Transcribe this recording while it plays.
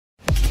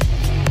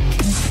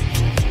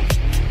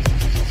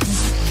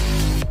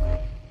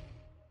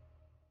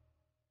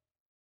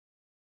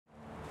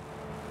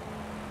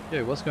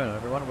Yo, what's going on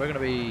everyone? We're going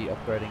to be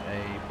upgrading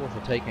a Porsche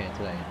Taycan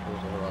today in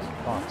Forza Horizon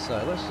 5.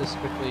 So let's just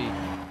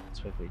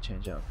quickly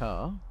change our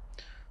car.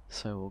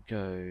 So we'll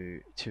go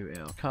to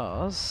our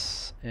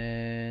cars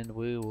and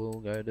we will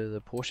go to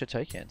the Porsche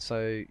Taycan.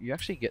 So you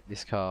actually get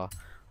this car,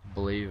 I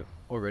believe,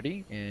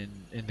 already in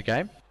the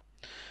game.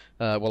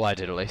 Well, I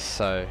did at least,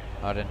 so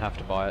I didn't have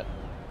to buy it.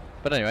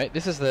 But anyway,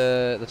 this is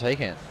the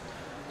Taycan.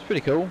 It's pretty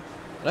cool.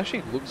 It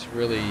actually looks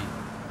really...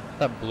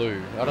 that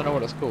blue, I don't know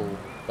what it's called,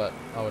 but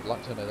I would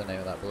like to know the name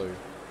of that blue.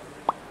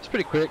 It's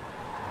pretty quick.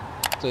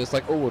 So it's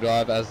like all-wheel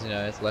drive, as you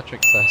know, it's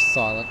electric, so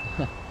silent.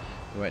 You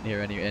won't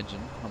hear any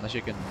engine unless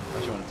you want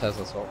a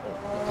Tesla swap.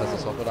 Tesla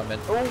swap it. I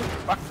meant. Oh,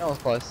 fuck! That was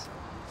close.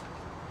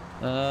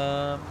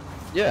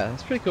 Yeah,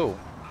 it's pretty cool.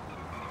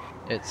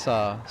 It's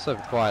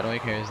super quiet. All you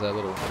can hear is the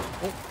little.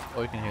 Oh,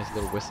 all you can hear is a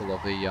little whistle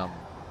of the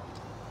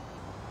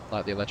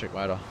like the electric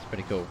motor. It's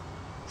pretty cool.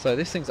 So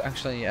this thing's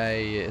actually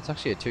it's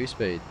actually a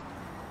 2-speed.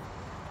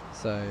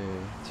 So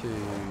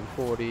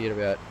 240 at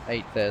about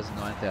 8,000,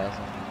 9,000 yeah,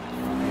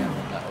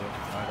 on that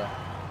electric motor.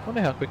 I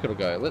wonder how quick it'll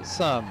go. Let's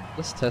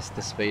test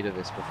the speed of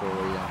this before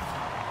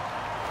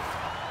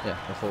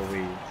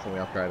we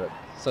upgrade it.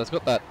 So it's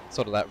got that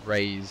sort of that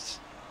raised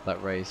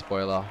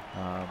spoiler.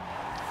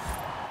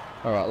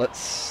 All right,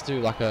 let's do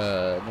like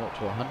a 0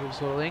 to 100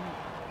 sort of thing.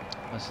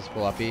 Let's just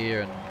pull up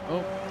here and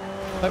oh,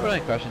 hope we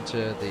don't crash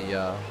into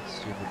the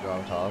stupid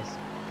driver tires.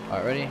 All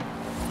right, ready?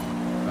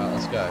 All right,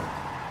 let's go.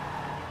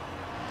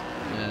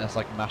 Yeah, that's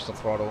like mash the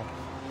throttle.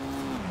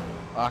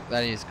 Fuck,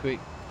 that is quick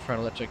for an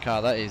electric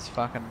car. That is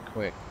fucking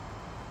quick.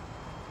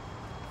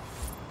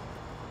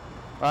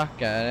 Fuck,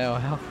 now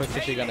how quick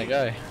is she gonna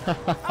go?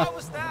 How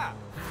was that?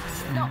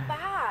 Not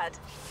bad.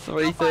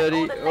 330.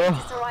 All the Oh,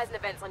 latest Horizon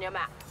events on your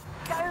map.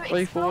 Go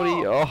 340.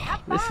 explore. Oh,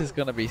 Have this fun. is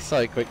gonna be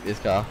so quick. This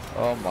car.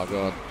 Oh my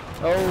god.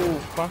 Oh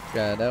fuck,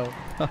 no.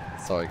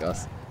 Sorry,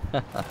 guys.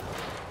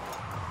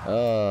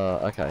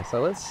 Okay.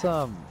 So let's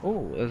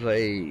oh, there's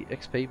a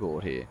XP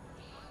board here.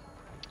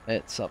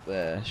 It's up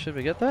there. Should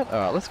we get that?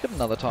 Alright, let's get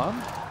another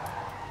time.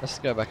 Let's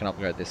go back and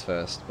upgrade this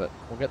first, but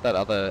we'll get that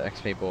other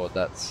XP board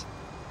that's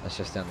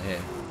just down here.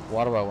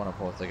 Why do I want to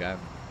pause the game?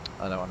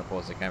 I don't want to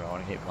pause the game, I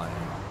want to keep playing.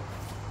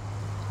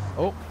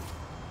 Oh!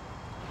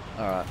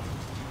 Alright.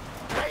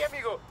 Hey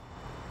amigo,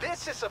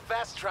 this is a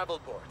fast travel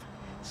board.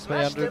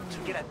 Smash 300, them to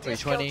get a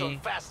discount 320, on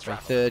fast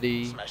travel.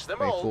 330, Smash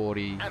them all,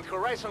 340, and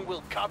Horizon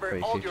will cover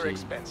all your 350,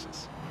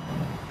 expenses.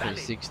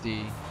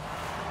 360,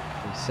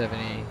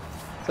 370.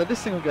 So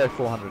this thing will go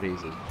 400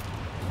 easy.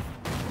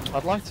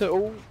 I'd like to...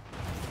 Oh,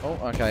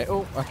 okay.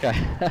 Oh, okay.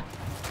 I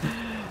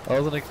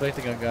wasn't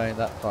expecting on going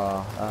that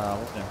far. I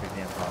wasn't going to bring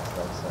the end past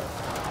though, so...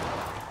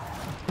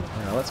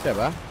 Anyway, let's go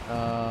back.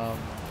 I'm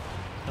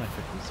going to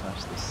quickly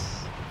smash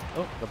this.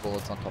 Oh, the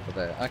board's on top of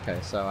there. Okay,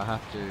 so I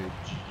have to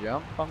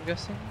jump, I'm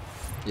guessing?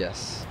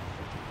 Yes.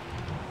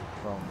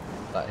 From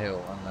that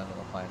hill, and then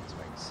the plane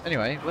swings.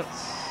 Anyway,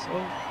 let's...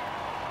 Oh.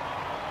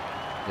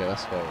 Yeah,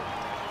 let's go.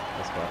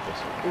 Let's go up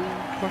this way.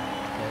 Ooh, fuck.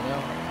 Okay,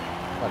 now.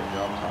 Bloody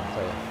job time, I'll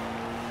tell you.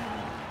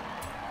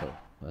 Cool,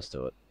 let's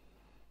do it.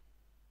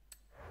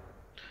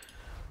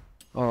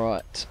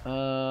 Alright,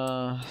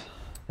 there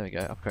we go,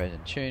 upgrade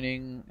and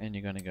tuning, and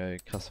you're going to go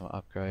custom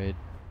upgrade,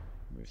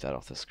 move that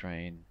off the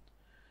screen.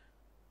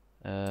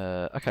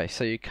 Okay,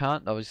 so you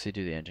can't obviously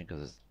do the engine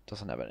because it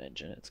doesn't have an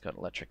engine, it's got an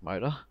electric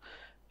motor.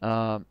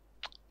 Motor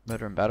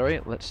and battery,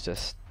 let's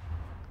just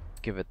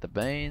give it the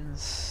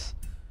beans.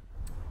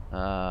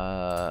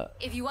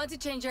 If you want to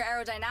change your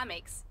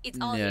aerodynamics, it's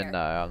all yeah, here. no,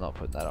 I'm not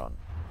putting that on.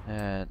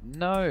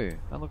 No,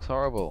 that looks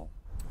horrible.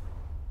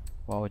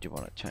 Why would you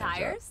want to change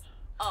Tires? that?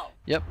 Oh,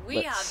 Yep, we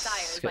let's have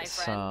tires, get my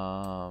friend.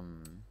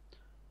 some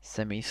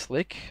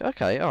semi-slick.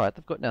 Okay, alright,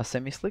 they've got now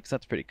semi-slicks,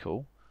 that's pretty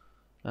cool.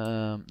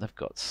 They've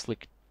got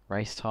slick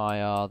race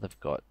tire, they've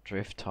got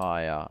drift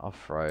tire,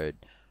 off-road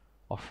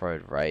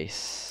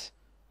race,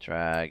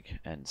 drag,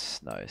 and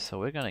snow. So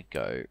we're going to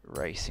go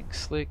racing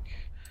slick.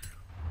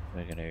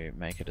 We're going to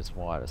make it as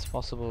wide as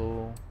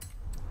possible.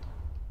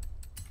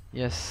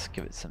 Yes,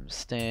 give it some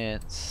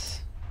stance.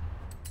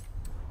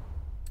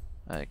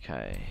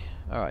 Okay.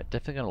 Alright,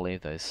 definitely going to leave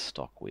those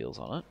stock wheels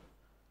on it.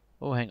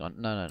 Oh, hang on.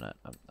 No.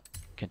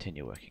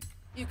 Continue working.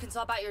 You can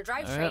swap out your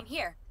drivetrain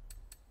here.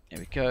 Here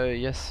we go.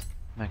 Yes.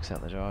 Max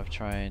out the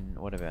drivetrain.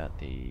 What about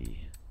the...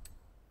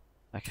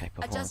 Okay,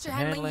 performance Adjust your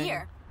and handling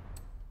here.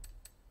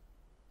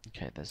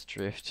 Okay, there's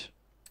drift.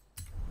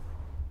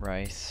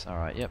 Race.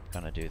 Alright, yep,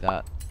 gonna do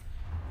that.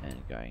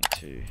 And going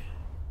to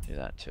do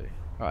that too.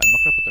 Alright, I'm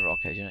not going to put the roll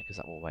cage in it because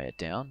that will weigh it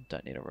down.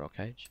 Don't need a roll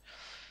cage.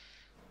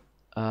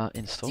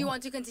 Install. Do you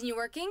want to continue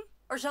working,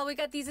 or shall we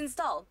get these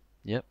installed?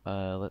 Yep,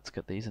 let's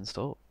get these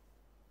installed.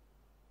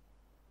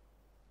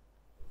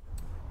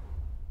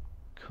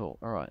 Cool,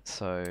 alright,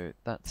 so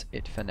that's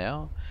it for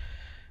now.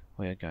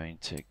 We are going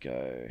to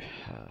go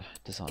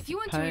design If you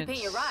want paints. to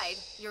repaint your ride,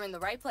 you're in the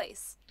right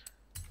place.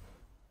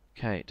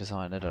 Okay,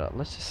 design it up.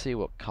 Let's just see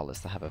what colours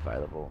they have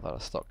available that are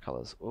stock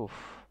colours. Oof.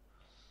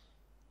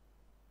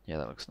 Yeah,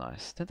 that looks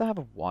nice. Did they have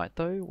a white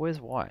though? Where's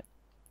white?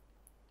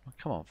 Oh,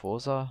 come on,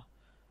 Forza.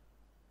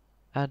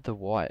 Add the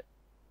white.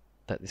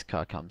 that this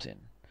car comes in.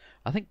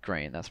 I think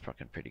green, that's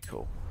fucking pretty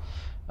cool.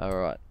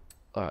 Alright,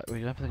 we're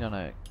definitely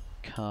gonna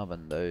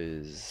carbon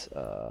those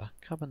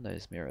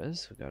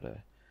mirrors. We've got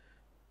a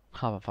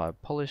carbon fiber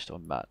polished or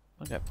matte.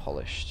 We'll go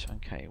polished.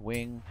 Okay,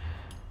 wing.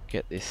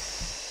 Get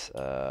this,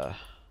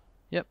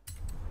 yep.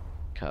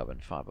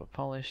 Carbon fiber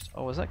polished.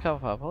 Oh, was that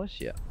carbon fiber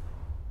polished? Yeah.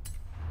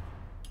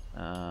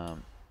 That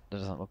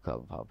doesn't look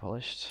carbon fiber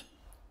polished.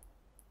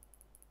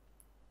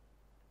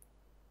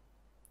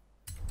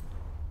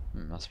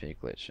 Must be a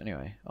glitch.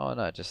 Anyway. Oh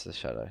no, just the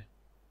shadow.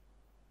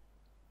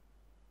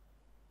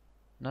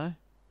 No?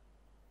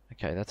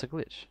 Okay, that's a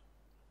glitch.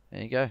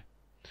 There you go.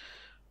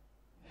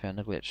 Found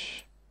a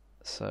glitch.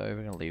 So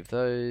we're gonna leave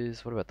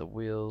those. What about the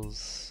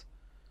wheels?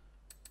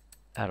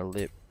 Outer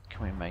lip.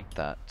 Can we make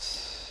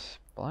that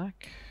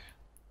black?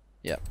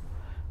 Yep.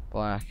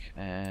 Black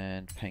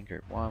and paint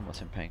group 1.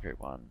 What's in paint group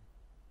 1?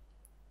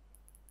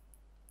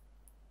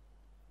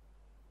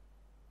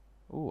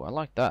 Ooh, I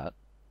like that.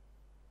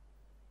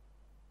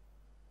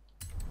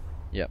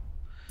 Yep.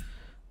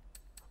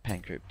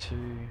 Paint group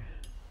 2.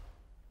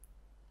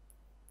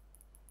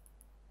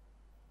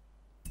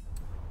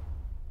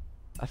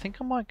 I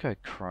think I might go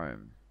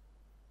chrome.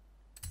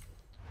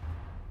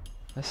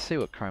 Let's see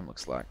what chrome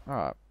looks like.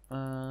 Alright.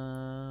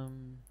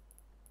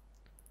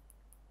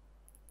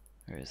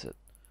 Where is it?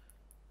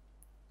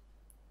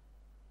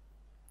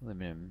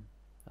 Aluminum.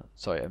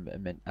 Sorry, I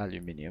meant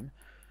aluminium.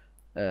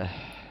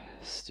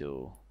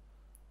 Steel.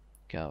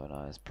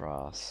 Galvanized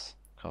brass.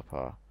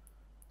 Copper.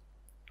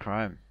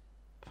 Chrome.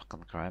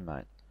 Fucking chrome,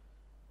 mate.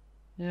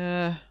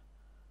 Yeah.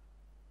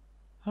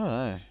 I don't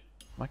know.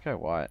 Might go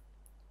white.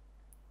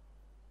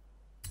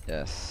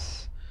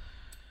 Yes.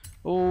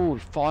 Oh,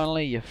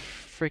 finally, you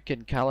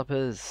freaking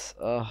calipers.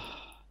 Ugh.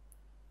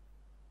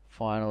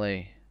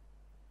 Finally.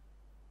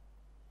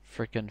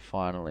 Frickin'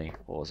 finally,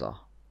 Forza.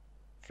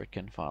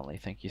 Frickin' finally.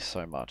 Thank you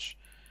so much.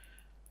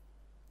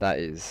 That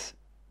is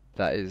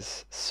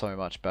so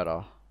much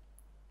better.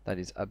 That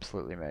is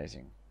absolutely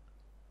amazing.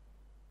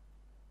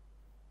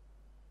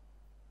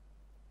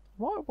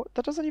 What?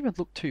 That doesn't even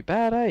look too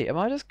bad, eh? Am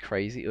I just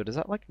crazy, or does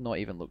that like not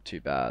even look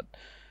too bad?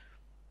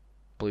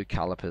 Blue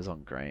calipers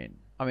on green.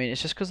 I mean,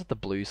 it's just because the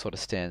blue sort of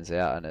stands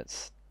out, and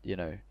it's, you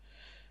know,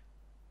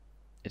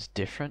 it's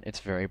different. It's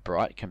very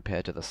bright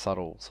compared to the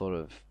subtle sort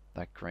of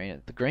that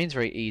green. The green's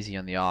very easy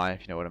on the eye,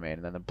 if you know what I mean,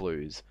 and then the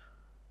blue's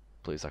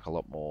like a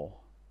lot more.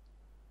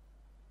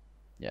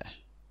 Yeah.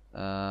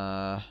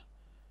 I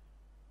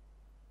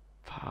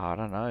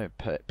don't know.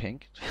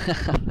 Pink.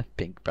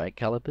 Pink brake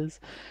calipers.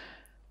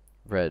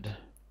 Red.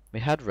 We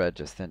had red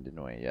just then,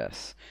 didn't we?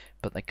 Yes.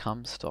 But they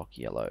come stock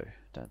yellow,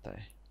 don't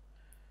they?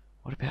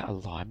 What about a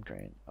lime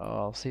green?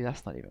 Oh, see,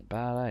 that's not even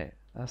bad, eh?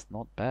 That's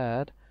not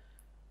bad.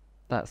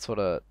 That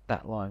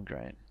lime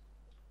green.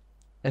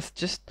 It's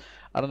just,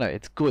 I don't know,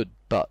 it's good,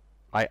 but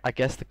I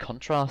guess the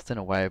contrast in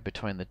a way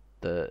between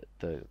the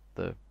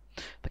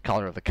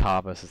color of the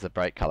car versus the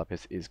brake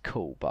calipers is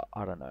cool, but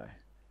I don't know.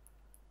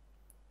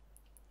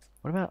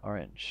 What about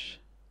orange?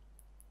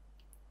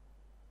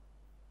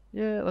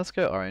 Yeah, let's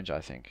go orange,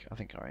 I think. I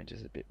think orange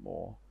is a bit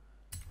more.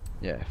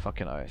 Yeah,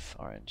 fucking oath,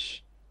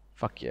 orange.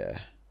 Fuck yeah.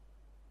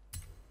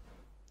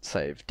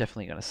 Save.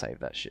 Definitely gonna save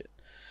that shit.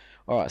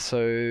 Alright,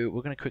 so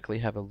we're gonna quickly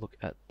have a look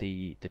at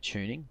the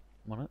tuning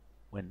on it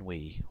when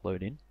we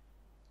load in.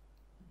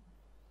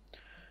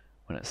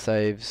 When it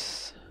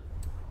saves.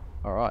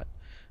 Alright.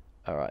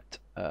 Alright.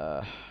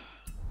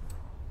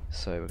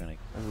 So we're gonna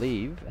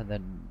leave, and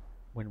then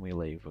when we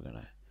leave we're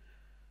gonna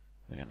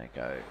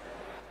go.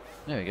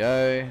 There we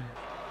go.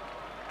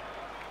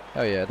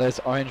 Oh yeah, those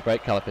orange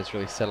brake calipers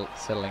really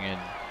settling in.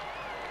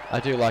 I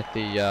do like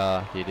the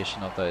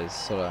addition of those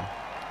sort of,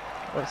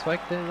 what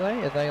spoke are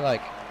they? Are they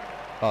like,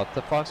 oh,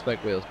 the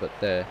 5-spoke wheels, but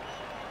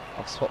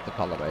I've swapped the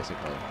colour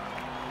basically.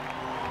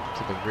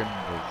 So the rim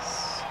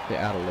was, the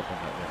outer lip on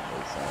that rim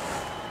was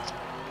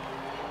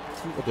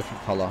a little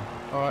different colour.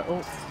 Alright,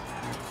 oh,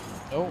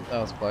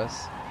 that was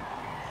close.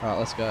 Alright,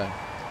 let's go.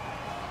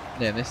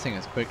 Damn, this thing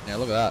is quick now,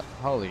 look at that.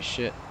 Holy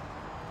shit.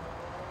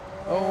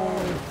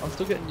 Oh, I'm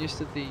still getting used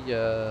to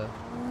the,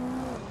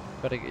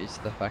 gotta get used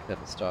to the fact that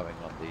it's driving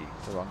on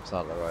the wrong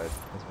side of the road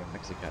because we're in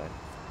Mexico.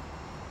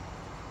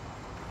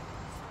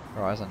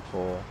 Horizon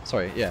 4,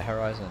 sorry, yeah,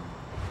 Horizon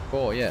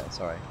 4, yeah,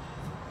 sorry.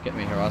 Get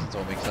me Horizons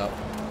all mixed up.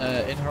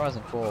 In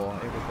Horizon 4,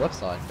 it was left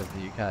side because of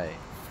the UK.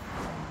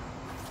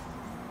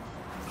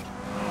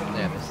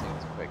 Yeah, this thing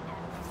is quick.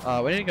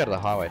 We need to go to the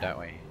highway, don't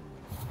we?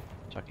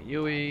 Chuck a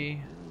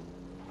Yui.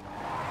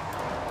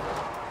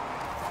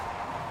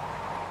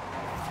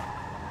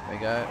 There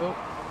we go.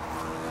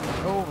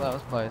 Oh, that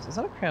was close. Is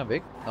that a Crown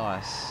Vic?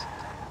 Nice.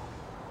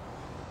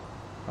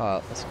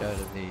 Alright, let's go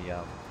to the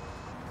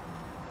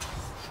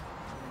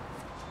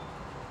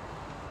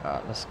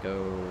alright, let's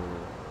go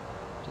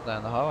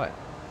down the highway.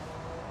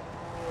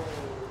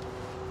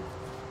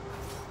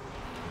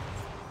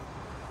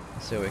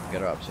 Let's see what we can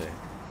get her up to.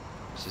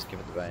 Let's just give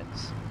it the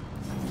reins.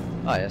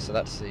 Oh yeah, so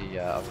that's the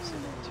obviously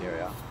the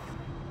interior.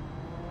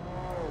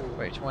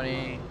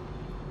 320.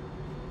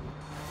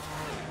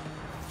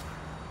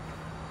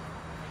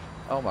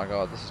 Oh my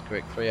god, this is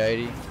quick.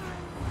 380.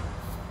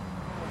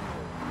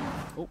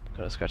 Oh,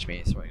 gotta scratch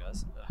me. Sorry,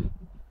 guys.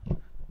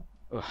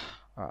 Ugh.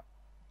 Alright.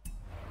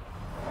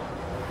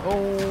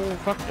 Oh,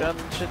 fuck,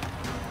 shit.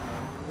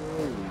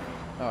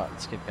 Alright,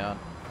 let's keep going.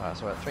 Alright,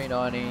 so we're at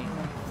 390.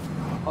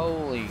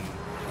 Holy.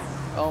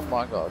 Oh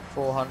my god,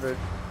 400.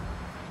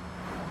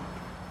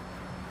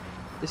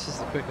 This is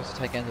the quickest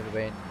Taycan's ever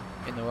been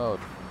in the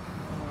world.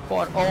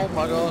 Oh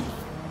my god,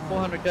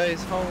 400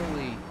 Ks,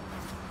 holy.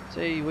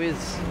 Gee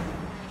whiz.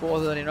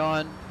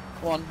 439.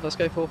 Come on, let's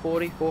go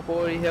 440.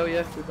 440, hell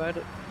yeah, we made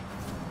it.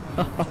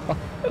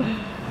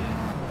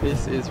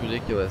 This is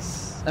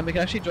ridiculous. And we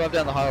can actually drive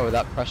down the highway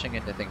without crashing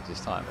into things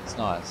this time. It's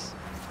nice.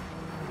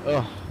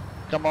 Oh,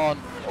 come on.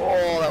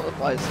 Oh, that was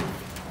close.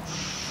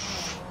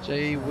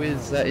 Gee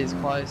whiz, that is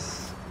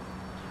close.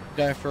 I'm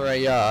going for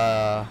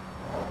a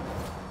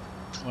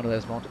one of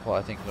those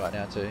multiplier things right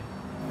now too.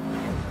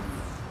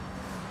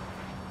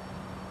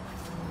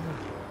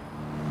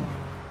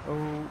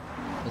 Oh,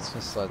 let's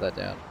just slow that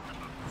down.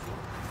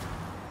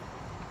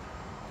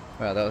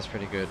 Wow, that was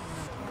pretty good.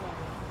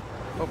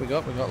 What we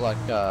got? We got like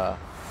about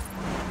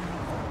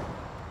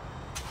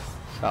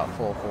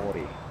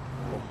 440,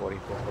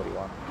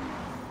 441.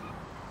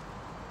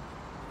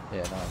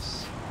 Yeah,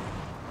 nice.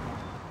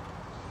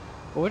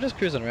 Well, we're just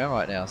cruising around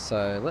right now,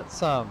 so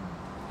let's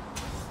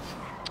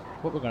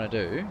what we're going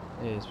to do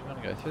is we're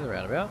going to go through the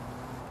roundabout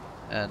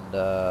and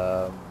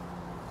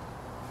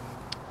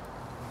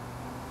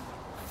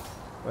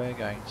we're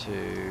going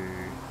to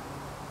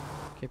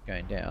keep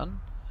going down.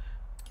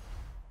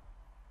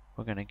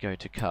 We're going to go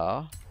to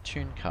car,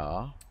 tune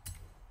car.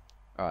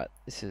 Alright,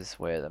 this is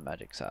where the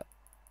magic's at.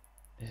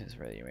 This is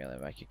really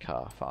make your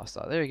car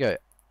faster. There we go.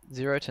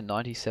 0 to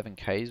 97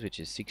 Ks, which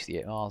is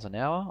 68 miles an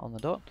hour on the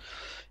dot,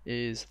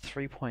 is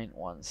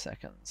 3.1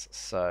 seconds.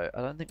 So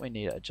I don't think we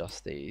need to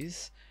adjust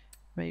these.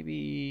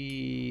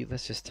 Maybe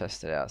let's just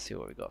test it out, see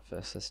what we got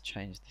first. Let's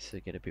change this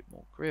to get a bit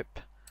more grip.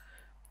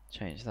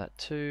 Change that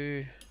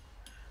to,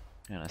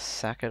 I'm going to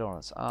sack it on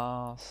its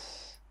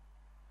ass.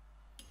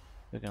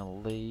 We're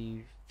going to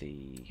leave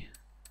the,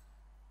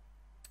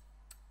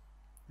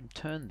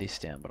 turn this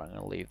down, but I'm going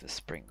to leave the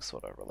spring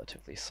sort of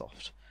relatively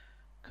soft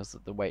because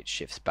the weight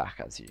shifts back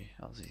as you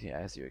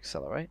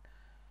accelerate.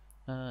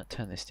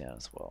 Turn this down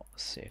as well.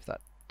 Let's see if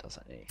that does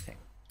anything.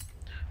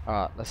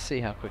 Alright, let's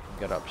see how quick we can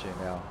get up to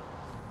now.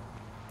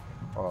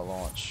 Or a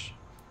launch.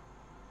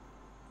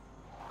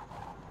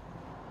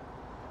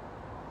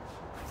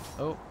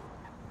 Oh.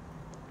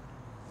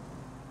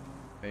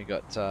 We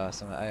got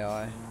some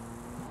AI.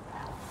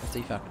 Let's see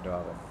if I can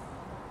drive it.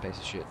 Piece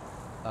of shit.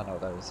 I don't know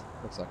what that is.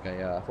 Looks like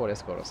a Ford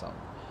Escort or something.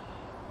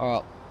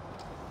 Alright.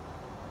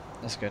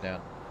 Let's go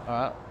down.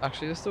 Alright,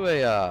 actually let's do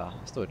a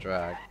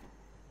drag.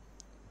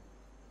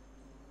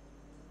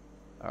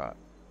 Alright.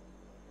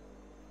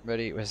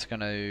 Ready? We're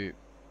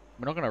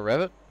not gonna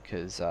rev it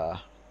because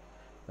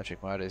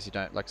electric motors, you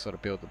don't like sort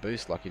of build the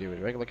boost like you do with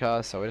regular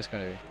cars, so we're just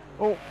going to,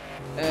 oh,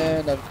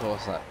 and of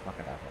course that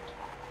fucking happened.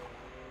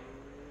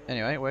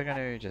 Anyway, we're going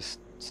to just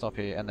stop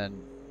here and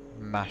then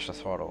mash the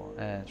throttle,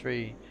 and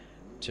 3,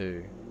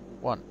 2,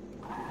 1.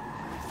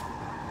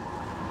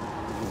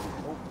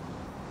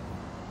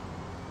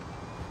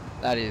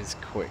 That is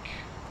quick.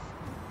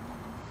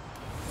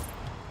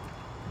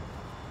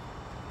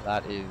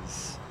 That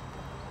is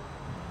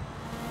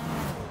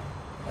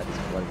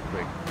bloody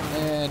quick.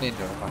 And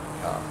into a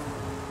fucking car.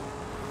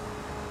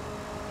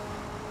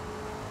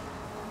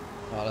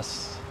 Oh,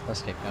 let's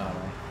keep going,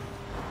 eh?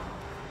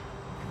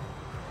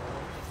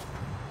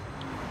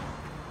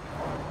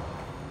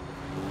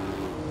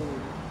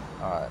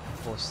 Alright,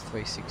 force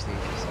 360, 70,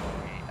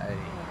 80,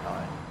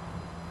 9,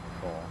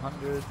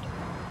 400,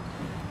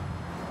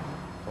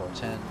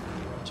 410,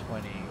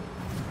 20,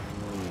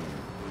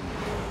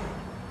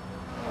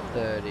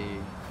 30,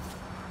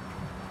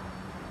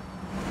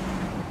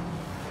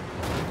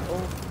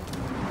 oh,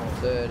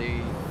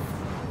 430,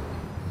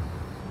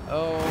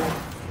 oh,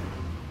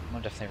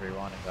 I'm definitely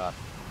rewinding that.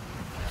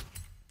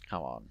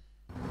 Come on.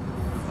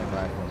 No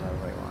backwards, I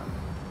rewind.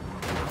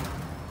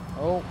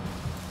 Oh.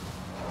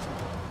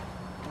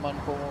 Come on,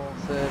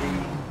 430,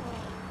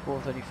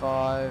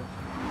 435.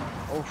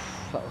 Oof,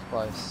 that was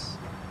close.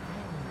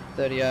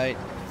 38,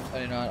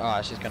 39.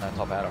 Alright, she's gonna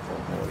top out at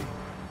 440.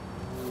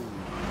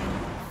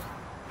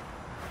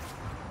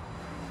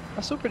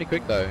 That's still pretty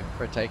quick though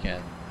for a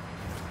Taycan.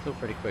 Still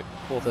pretty quick.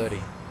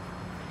 430.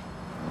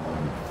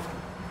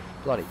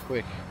 Bloody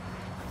quick.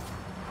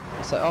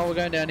 So, oh, we're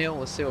going downhill.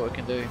 Let's see what we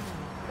can do.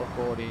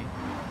 440,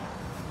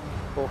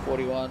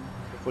 441,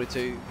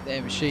 442.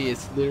 Damn, she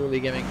is literally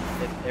giving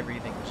it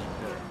everything she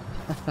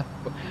could.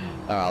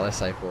 Alright, let's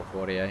say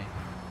 440, eh?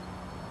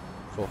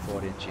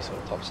 440, and she sort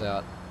of tops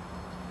out.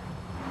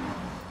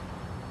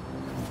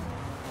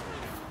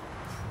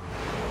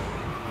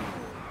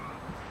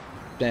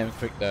 Damn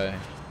quick though.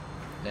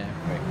 Damn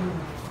quick.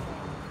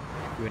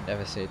 You would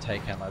never see a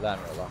Taycan like that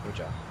in real life, would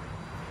ya?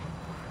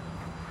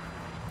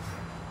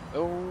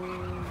 Oh,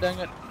 dang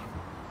it.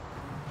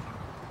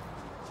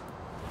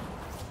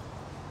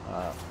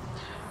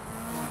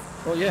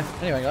 Well, yeah.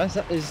 Anyway, guys,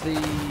 that is the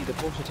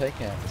Porsche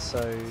Taycan. So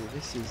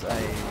this is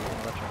an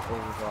electric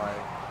four-wheel drive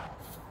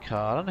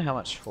car. I don't know how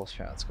much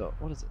horsepower it's got.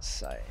 What does it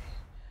say?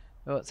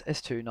 Oh, it's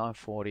S2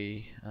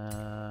 940.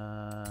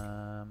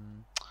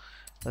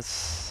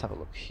 Let's have a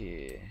look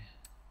here.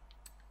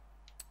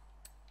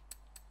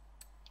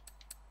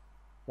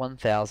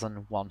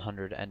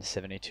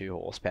 1,172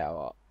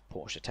 horsepower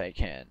Porsche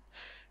Taycan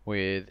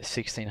with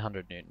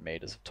 1,600 Newton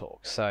meters of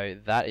torque. So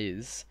that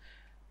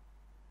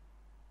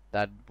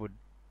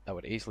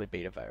would easily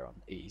beat a Veyron,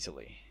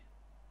 easily.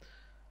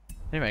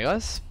 Anyway,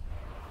 guys,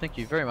 thank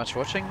you very much for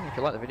watching. If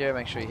you like the video,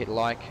 make sure you hit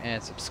like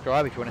and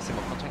subscribe if you want to see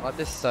more content like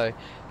this. So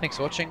thanks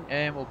for watching,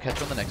 and we'll catch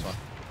you on the next one.